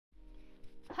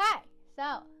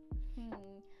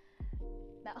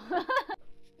No.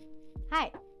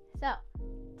 Hi. So,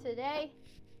 today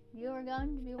you are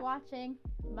going to be watching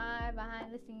my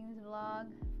behind the scenes vlog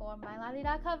for my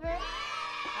La-Di-Da cover.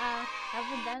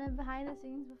 I've done it behind the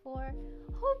scenes before.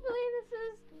 Hopefully this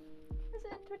is as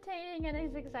entertaining and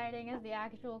as exciting as the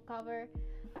actual cover.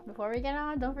 Before we get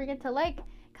on, don't forget to like,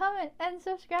 comment, and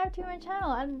subscribe to my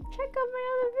channel and check out my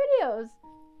other videos.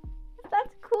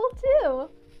 That's cool too.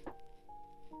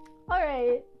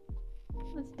 Alright,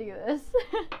 let's do this.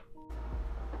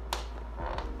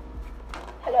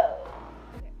 Hello.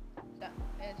 Okay, so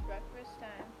it's breakfast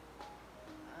time.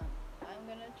 I'm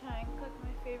gonna try and cook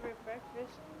my favorite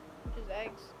breakfast, which is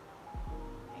eggs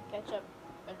and ketchup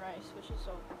and rice, which is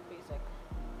so basic.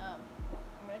 I'm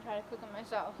gonna try to cook them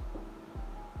myself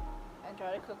and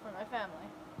try to cook for my family.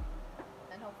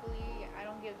 And hopefully I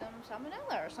don't give them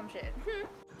salmonella or some shit.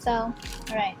 So,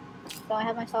 alright. So I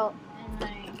have my salt and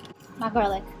my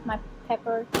garlic, my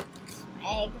pepper,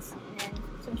 my eggs, and then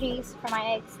some cheese for my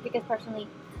eggs because personally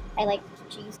I like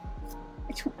cheese.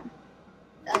 Which one?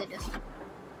 The other just. Crack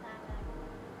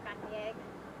the egg.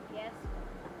 Yes.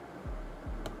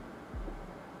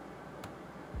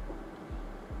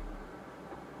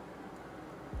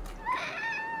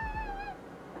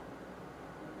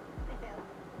 I failed.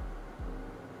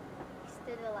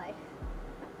 Still alive.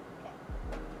 Okay.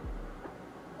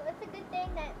 Well, it's a good thing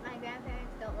that my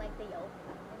grandparents don't like the yolk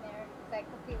in there because I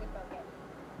completely broke it.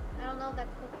 I don't know if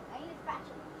that's cooking. I need a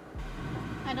spatula.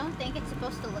 I don't think it's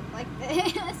supposed to look like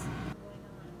this.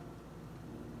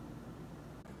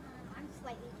 I'm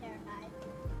slightly terrified.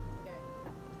 Okay,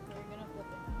 we're gonna flip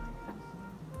it.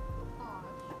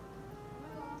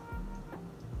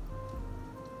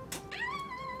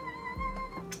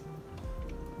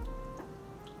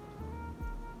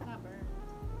 Not burnt.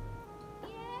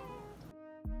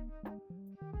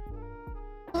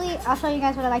 Yeah. I'll show you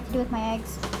guys what I like to do with my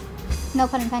eggs. No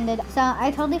pun intended. So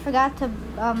I totally forgot to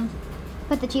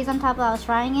put the cheese on top while I was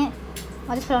frying it.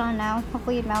 I'll just put it on now.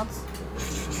 Hopefully it melts.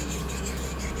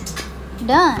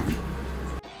 Done.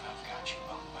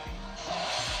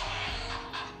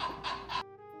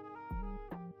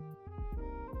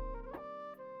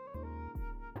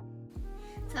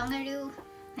 So I'm gonna do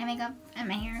my makeup and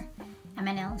my hair and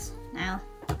my nails now.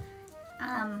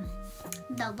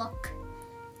 The look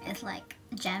is like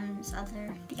gems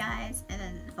under the eyes and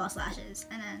then false lashes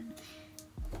and then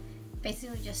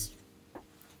basically just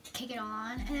kick it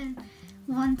on, and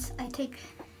once I take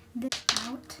this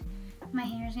out my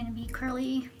hair is gonna be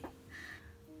curly,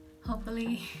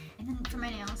 hopefully. And then for my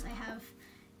nails I have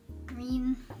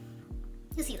green,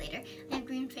 you'll see later, I have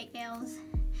green fake nails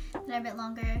that are a bit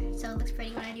longer so it looks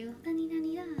pretty when I do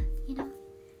you know.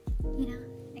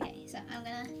 Okay, so I'm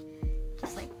gonna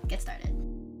just like get started.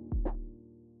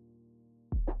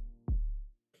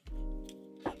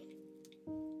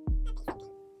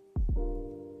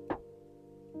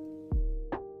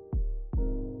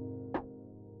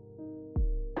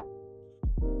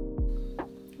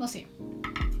 We'll see.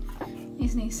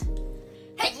 Sneeze.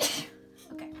 Hey!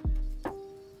 Okay.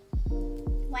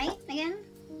 White again?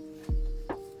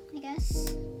 I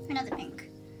guess. Or another pink.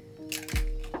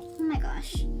 Oh my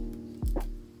gosh. I'm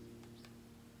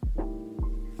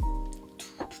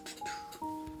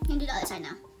gonna do the other side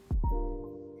now.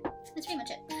 That's pretty much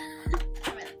it.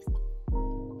 For my lips.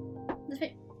 That's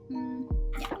pretty. Yeah.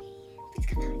 Please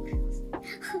come out, girls.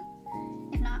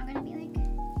 If not, I'm gonna be like,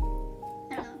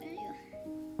 I don't know what I'm gonna do.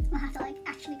 I'll have to like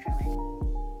actually curl it.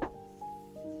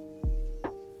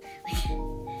 Like,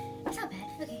 it's not bad.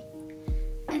 Okay.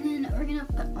 And then we're gonna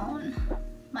put on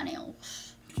my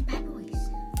nails. These bad boys.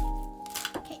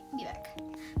 Okay, be back.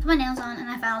 Put my nails on and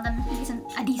I found them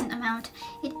a decent amount.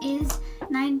 It is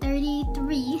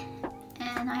 9:33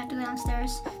 and I have to go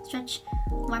downstairs, stretch,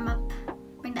 warm up,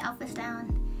 bring the outfits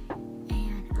down,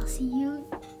 and I'll see you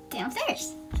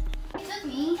downstairs. It took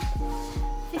me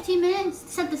 15 minutes to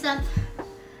set this up.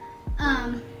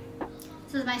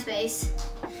 This is my space.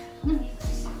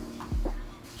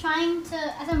 Trying to,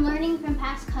 as I'm learning from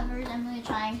past covers, I'm really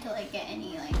trying to like get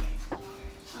any like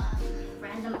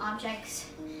random objects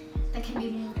that can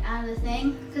be moved out of the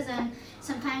thing, because then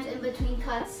sometimes in between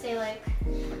cuts they like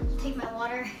take my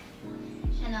water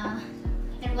and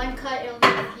in one cut it'll be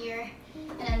over here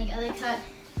and then the other cut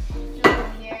it'll be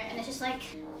over here, and it's just like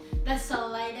the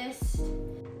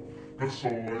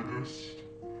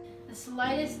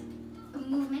slightest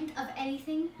movement of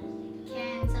anything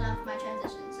can set off my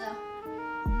transition. So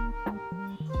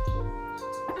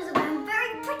I'm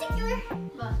very particular,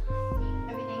 but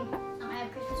everything. I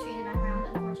have Christmas tree in the background,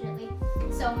 unfortunately.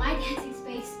 So my dancing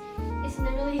space is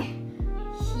literally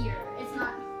here. It's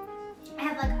not. I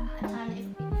have like a ton. If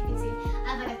you can see, I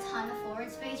have like a ton of forward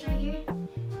space.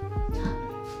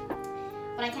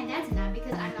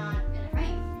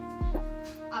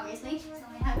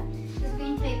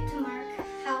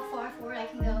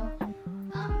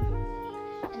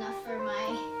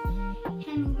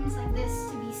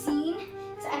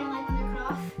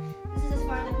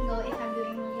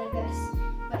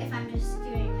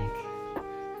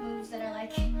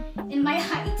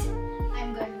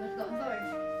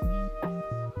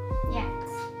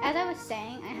 as I was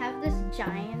saying, I have this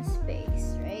giant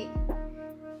space, right?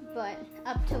 But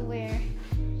up to where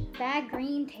that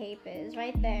green tape is,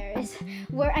 right there, is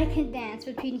where I can dance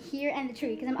between here and the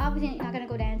tree. Because I'm obviously not gonna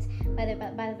go dance by the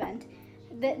vent.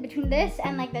 Between this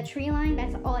and like the tree line,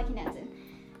 that's all I can dance in.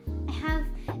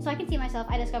 So I can see myself.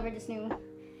 I discovered this new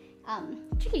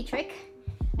tricky trick.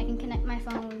 I can connect my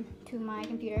phone to my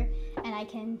computer and I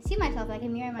can see myself. I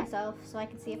can mirror myself so I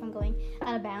can see if I'm going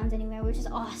out of bounds anywhere, which is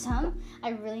awesome.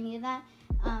 I really needed that.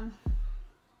 And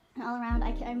all around,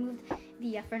 I moved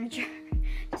the furniture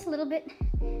just a little bit.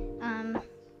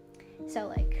 So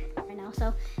like right now.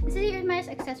 So this is my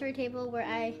accessory table where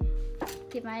I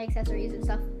keep my accessories and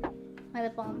stuff. My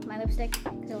lip balm, my lipstick,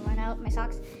 because it'll run out, my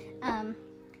socks.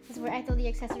 This is where I throw the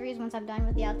accessories once I'm done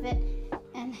with the outfit.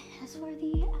 And as for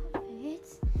the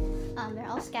outfits, they're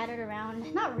all scattered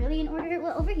around. Not really in order.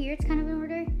 Well, over here it's kind of in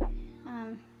order.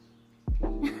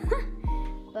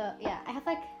 But yeah, I have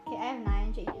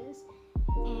 9 changes.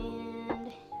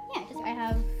 And yeah, I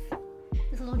have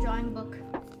this little drawing book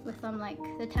with like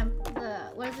the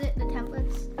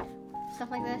templates,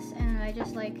 stuff like this. And I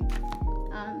just like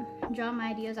draw my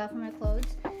ideas out from my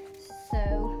clothes.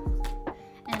 So,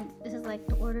 and this is like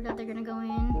the order that they're gonna go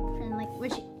in, and like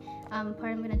which part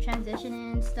I'm gonna transition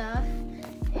in and stuff.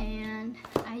 And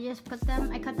I just cut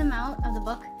them out of the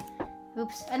book.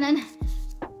 Oops. And then,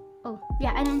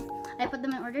 and then I put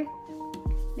them in order,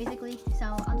 basically.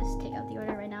 So I'll just take out the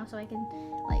order right now so I can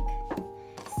like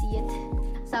see it.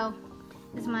 So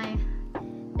this is my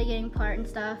beginning part and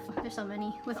stuff. There's so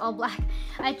many with all black.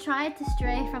 I tried to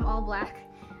stray from all black,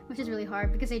 which is really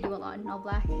hard because they do a lot in all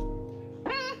black.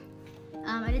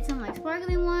 I did some like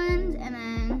sparkling ones, and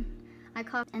then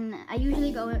I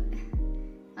usually go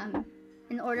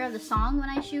in order of the song when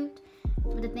I shoot.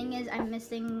 But the thing is, I'm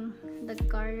missing the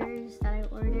garters that I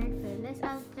ordered for this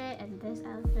outfit and this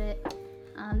outfit.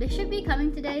 They should be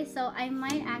coming today, so I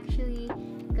might actually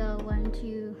go 1,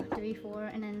 2, 3, 4,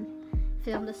 and then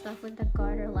film the stuff with the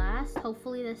garter last.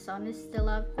 Hopefully the sun is still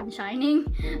up and shining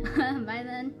by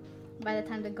the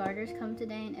time the garters come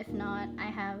today. And if not, I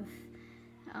have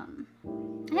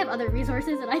other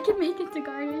resources that I can make into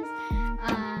garters.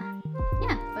 I'm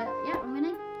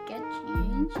gonna get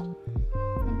changed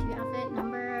into outfit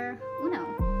number 1.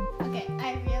 Okay,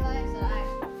 I realized that I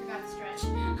forgot to stretch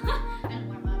and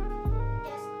warm up.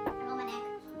 Yes, I roll my neck.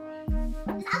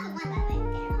 This outfit 1, by the way.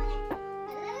 Okay, I roll my neck.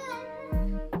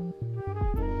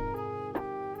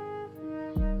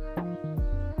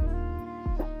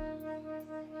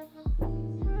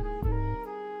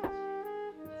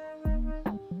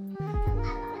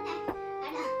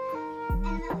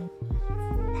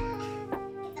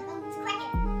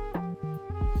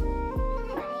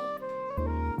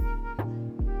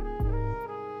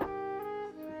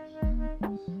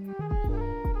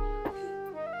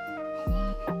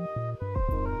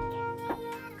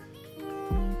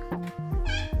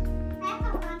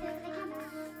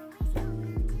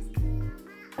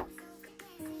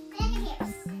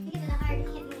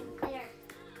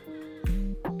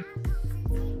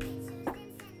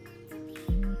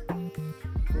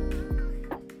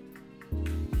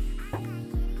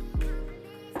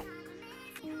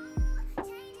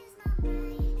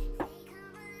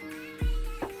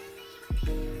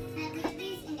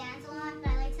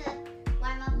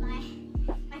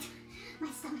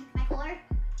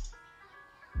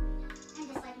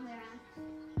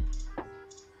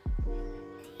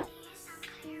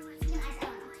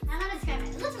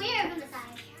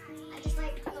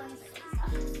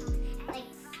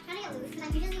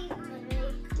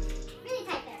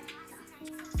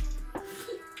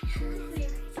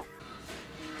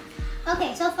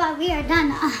 Okay, so far we are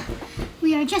done.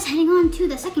 We are just heading on to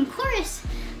the second chorus.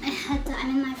 I'm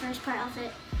in my first part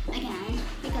outfit again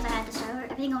because I had to start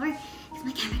everything over because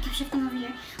my camera kept shifting over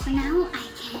here. But now I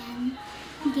can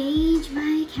gauge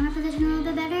my camera position a little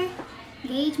bit better.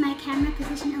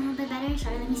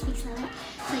 Sorry, let me speak slower. So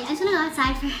yeah, I just want to go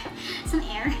outside for some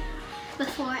air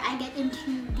before I get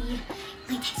into the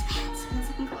latex pants for the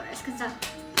second chorus, because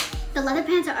the leather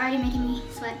pants are already making me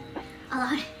sweat a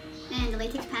lot, and the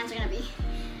latex pants are gonna be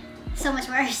so much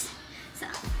worse. So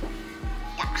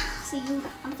yeah, I'll see you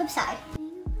on the flip side.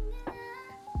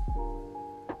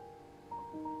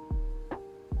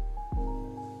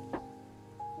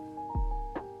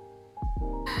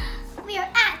 We are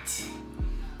at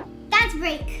dance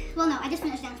break. Well, no, I just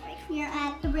finished dance break. We are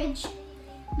at the bridge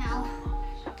now.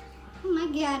 Oh my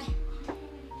god.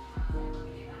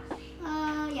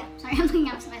 Yeah, sorry, I'm looking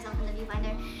at myself in the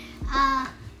viewfinder.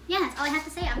 Yeah, that's all I have to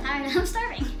say. I'm tired and I'm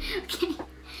starving. Okay. Oh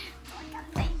my god,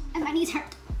 wait. And my knees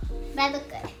hurt. But I look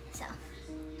good, so.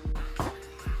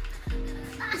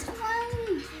 Last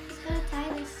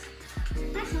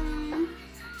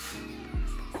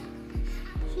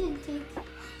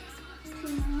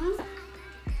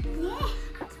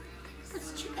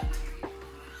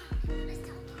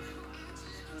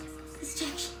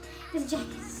This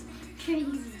jacket is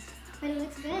crazy, but it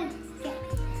looks good. Yeah.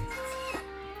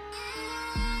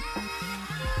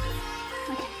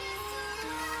 Okay.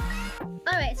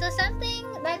 Alright, so something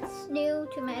that's new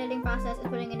to my editing process is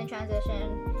putting in a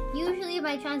transition. Usually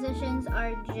my transitions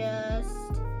are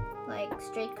just like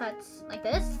straight cuts like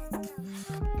this.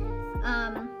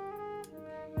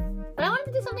 But I wanted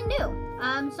to do something new.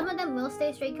 Some of them will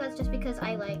stay straight cuts just because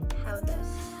I like how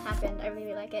this happened. I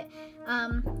really like it.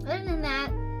 Other than that,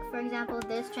 for example,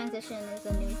 this transition is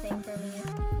a new thing for me.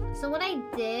 So what I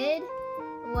did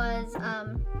was,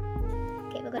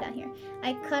 okay, we'll go down here.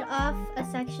 I cut off a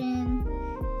section.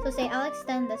 So say I'll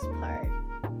extend this part,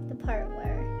 the part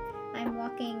where I'm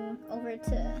walking over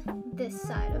to this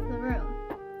side of the room.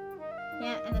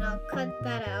 Yeah, and then I'll cut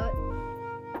that out,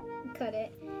 cut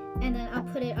it, and then I'll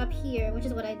put it up here, which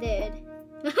is what I did.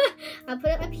 I'll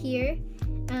put it up here,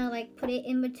 and I'll like put it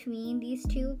in between these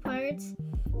two parts.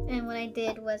 And what I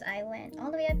did was I went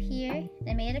all the way up here,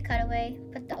 and made a cutaway,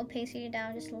 put the opacity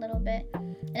down just a little bit,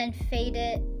 and then fade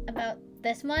it about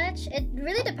this much. It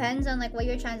really depends on like what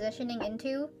you're transitioning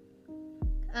into.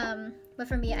 But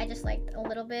for me, I just liked a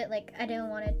little bit, like I didn't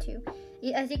want it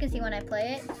to, as you can see when I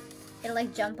play it, it'll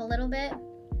like jump a little bit,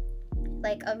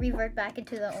 like I'll revert back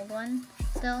into the old one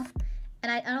still.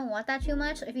 And I don't want that too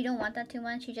much. So if you don't want that too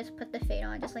much, you just put the fade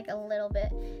on just like a little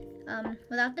bit.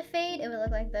 Without the fade, it would look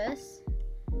like this.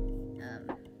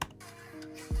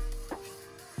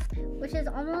 Which is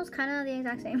almost kind of the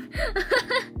exact same.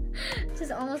 Which is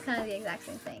almost kind of the exact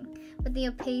same thing. But the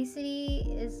opacity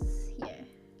is here.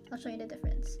 I'll show you the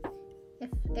difference.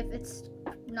 If it's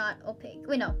not opaque.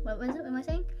 Wait, no. What was it? What am I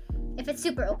saying? If it's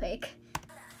super opaque.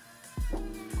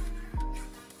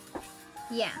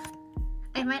 Yeah.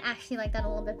 I might actually like that a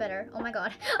little bit better. Oh my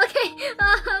god. Okay.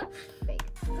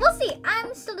 We'll see.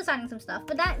 I'm still deciding some stuff,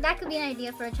 but that could be an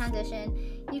idea for a transition.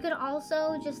 You could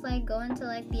also just like go into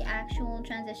like the actual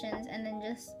transitions and then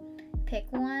just pick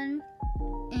one.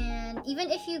 And even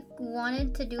if you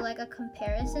wanted to do like a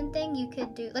comparison thing, you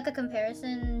could do like a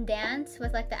comparison dance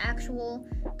with like the actual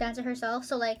dancer herself.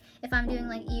 So like if I'm doing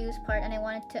like EU's part and I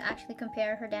wanted to actually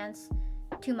compare her dance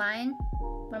to mine.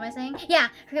 What am I saying? Yeah,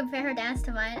 compare her dance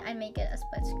to mine, I make it a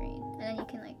split screen. And then you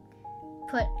can like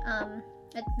put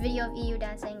a video of EU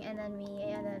dancing and then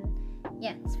me, and then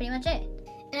yeah, that's pretty much it.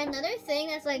 And another thing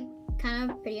that's like kind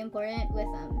of pretty important with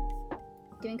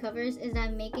doing covers is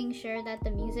that making sure that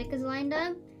the music is lined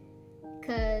up.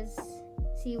 Cause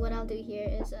see, what I'll do here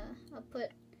is I'll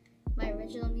put my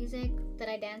original music that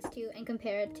I danced to and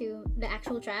compare it to the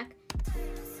actual track.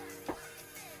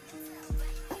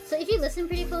 So if you listen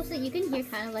pretty closely, you can hear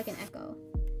kind of like an echo.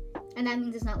 And that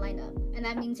means it's not lined up. And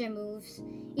that means your moves,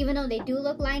 even though they do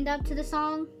look lined up to the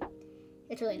song,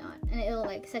 it's really not. And it'll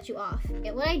like set you off.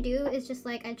 What I do is just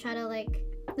like, I try to like,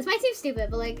 this might seem stupid,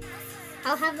 but like,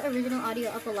 I'll have original audio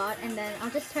up a lot and then I'll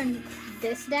just turn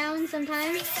this down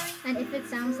sometimes. And if it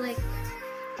sounds like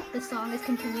the song is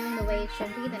continuing the way it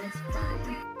should be, then it's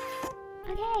fine.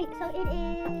 Okay, so it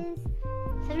is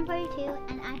 7:42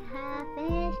 and I have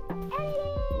finished editing.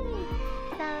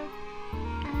 So,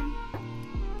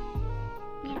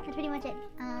 yeah, that's pretty much it.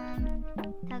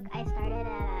 I started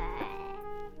at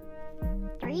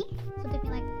 3, so it took me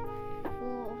like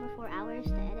over 4 hours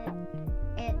to edit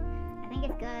it. I think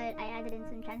it's good. I added in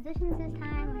some transitions this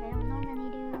time, which I don't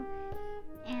normally do.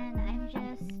 And I'm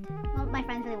just, well, my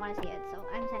friends really want to see it, so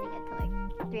I'm sending it to like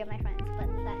 3 of my friends. But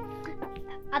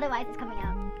otherwise, it's coming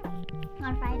out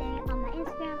on Friday on my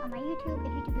Instagram, on my YouTube,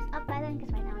 if YouTube is up by then,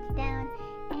 because right now it's down.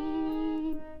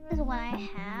 And this is what I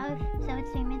have. So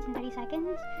it's 3 minutes and 30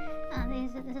 seconds.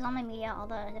 This is all my media, all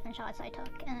the different shots I took,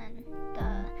 and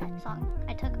the song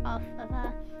I took off of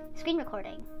a screen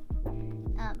recording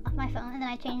off my phone, and then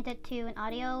I changed it to an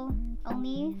audio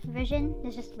only version.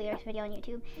 There's just lyrics video on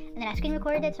YouTube, and then I screen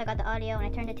recorded it, so I got the audio and I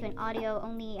turned it to an audio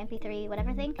only MP3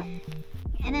 whatever thing.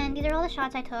 And then these are all the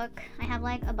shots I took. I have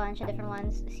like a bunch of different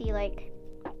ones. See, like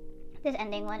this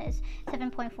ending one is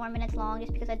 7.4 minutes long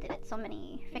just because I did it so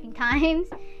many freaking times.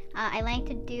 I like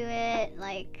to do it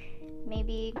like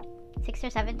maybe 6 or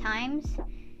 7 times,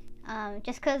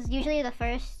 just because usually the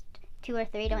first 2 or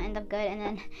 3 don't end up good, and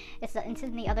then it's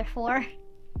in the other 4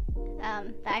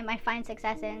 that I might find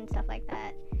success in, stuff like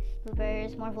that.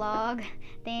 Bloopers, more vlog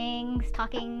things,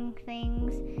 talking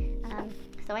things.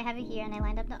 So I have it here, and I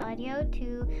lined up the audio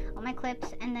to all my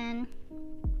clips, and then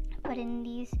put in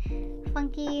these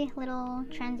funky little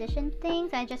transition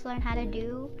things I just learned how to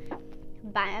do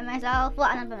by myself.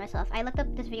 Well, not by myself. I looked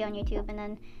up this video on YouTube, and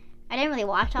then I didn't really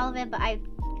watch all of it, but I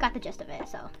got the gist of it,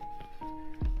 so.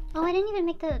 Oh, I didn't even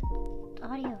make the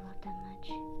audio up that much.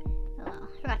 Oh well,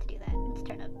 forgot to do that. Let's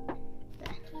turn up the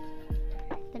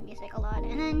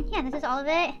yeah, this is all of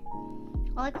it.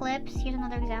 All the clips. Here's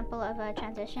another example of a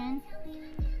transition.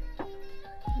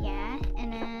 Yeah,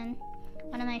 and then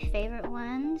one of my favorite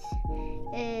ones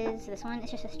is this one.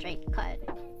 It's just a straight cut.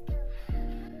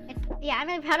 Yeah, I'm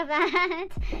really proud of that.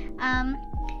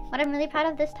 What I'm really proud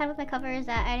of this time with my cover is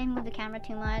that I didn't move the camera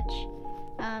too much.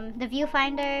 The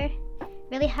viewfinder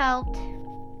really helped.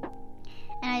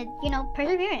 And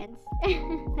perseverance.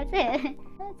 That's it.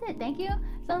 That's it. Thank you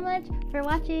so much for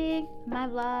watching my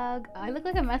vlog. I look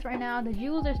like a mess right now. The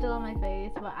jewels are still on my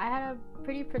face, but I had a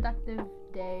pretty productive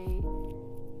day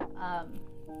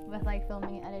with like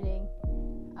filming and editing.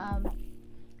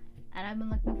 And I've been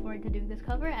looking forward to doing this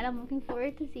cover, and I'm looking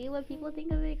forward to see what people think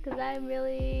of it, because I'm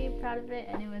really proud of it,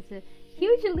 and it was a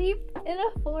huge leap in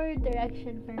a forward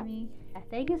direction for me.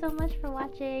 Thank you so much for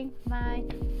watching my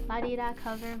La-Di-Da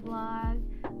cover vlog.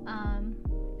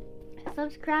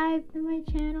 Subscribe to my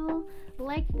channel,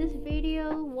 like this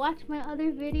video, watch my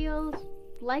other videos,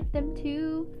 like them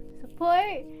too,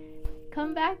 support,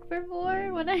 come back for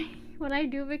more when I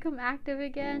do become active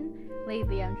again.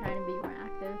 Lately I'm trying to be more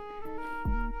active.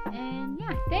 And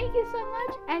yeah, thank you so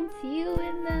much, and see you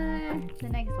in the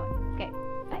next one. Okay.